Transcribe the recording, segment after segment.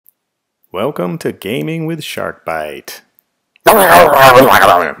Welcome to Gaming with Sharkbite. Hello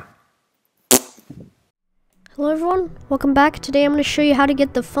everyone, welcome back. Today I'm going to show you how to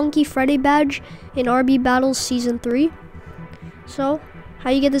get the Funky Friday badge in RB Battles Season 3. So, how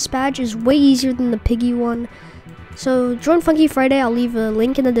you get this badge is way easier than the Piggy one. So, join Funky Friday, I'll leave a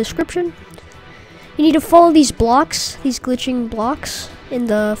link in the description. You need to follow these blocks, these glitching blocks in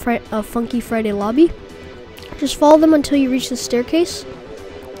the Funky Friday lobby. Just follow them until you reach the staircase.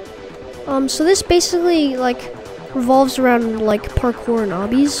 So this basically revolves around parkour and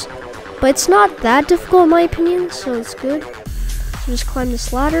obbies, but it's not that difficult in my opinion, so it's good. So just climb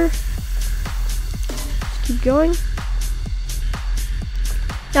this ladder. Just keep going.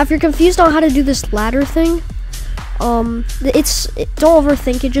 Now if you're confused on how to do this ladder thing, don't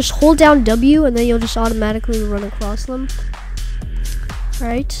overthink it, just hold down W and then you'll just automatically run across them.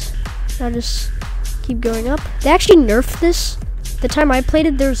 Alright, now just keep going up. They actually nerfed this. The time I played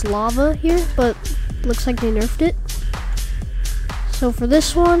it, there's lava here, but looks like they nerfed it. So for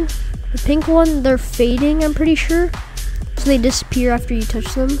this one, the pink one, they're fading, I'm pretty sure. So they disappear after you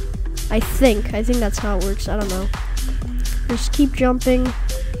touch them. I think that's how it works, I don't know. Just keep jumping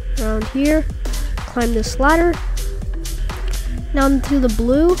around here. Climb this ladder. Now into the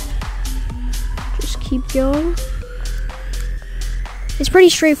blue. Just keep going. It's pretty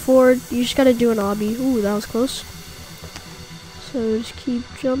straightforward, you just gotta do an obby. Ooh, that was close. So just keep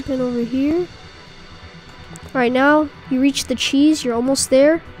jumping over here. Alright, now you reach the cheese, you're almost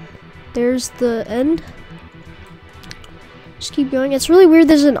there. There's the end. Just keep going. It's really weird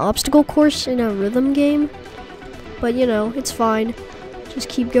there's an obstacle course in a rhythm game, but you know, it's fine. Just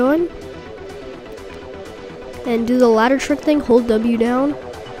keep going. And do the ladder trick thing, hold W down,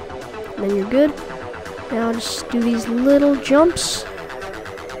 and then you're good. Now just do these little jumps,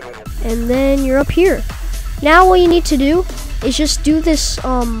 and then you're up here. Now what you need to do is just do this, you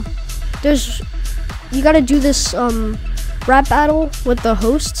gotta do this rap battle with the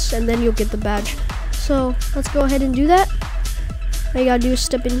hosts, and then you'll get the badge. So let's go ahead and do that. All you gotta do is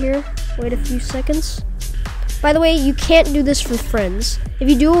step in here, wait a few seconds. By the way, you can't do this with friends. If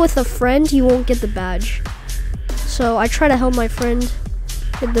you do it with a friend, you won't get the badge. So I try to help my friend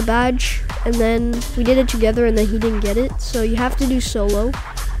get the badge, and then we did it together and then he didn't get it, so you have to do solo.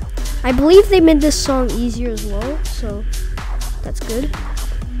 I believe they made this song easier as well, so that's good.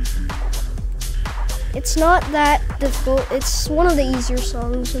 It's not that difficult. It's one of the easier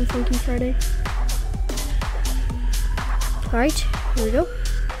songs in Funky Friday. Alright, here we go.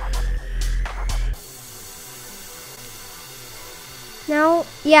 Now,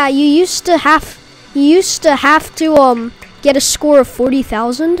 yeah, you used to have to get a score of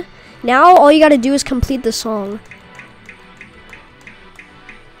 40,000. Now all you gotta do is complete the song.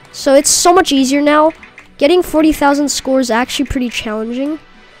 So it's so much easier now. Getting 40,000 scores is actually pretty challenging,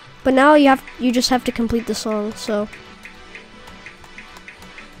 but now you just have to complete the song. So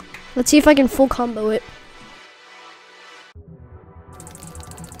let's see if I can full combo it.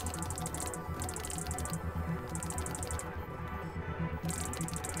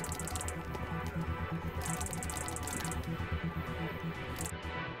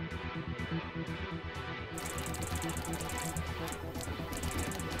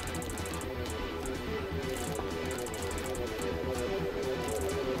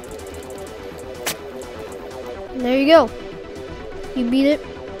 And there you go. You beat it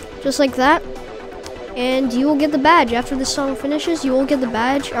just like that. And you will get the badge. After this song finishes, you will get the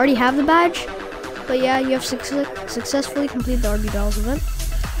badge. I already have the badge. But yeah, you have successfully completed the RB Battles event.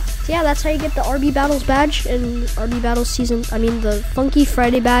 So yeah, that's how you get the RB Battles badge in RB Battles the Funky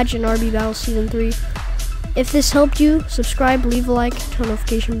Friday badge in RB Battles Season 3. If this helped you, subscribe, leave a like, turn on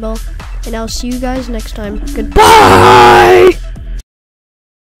notification bell, and I'll see you guys next time. Goodbye!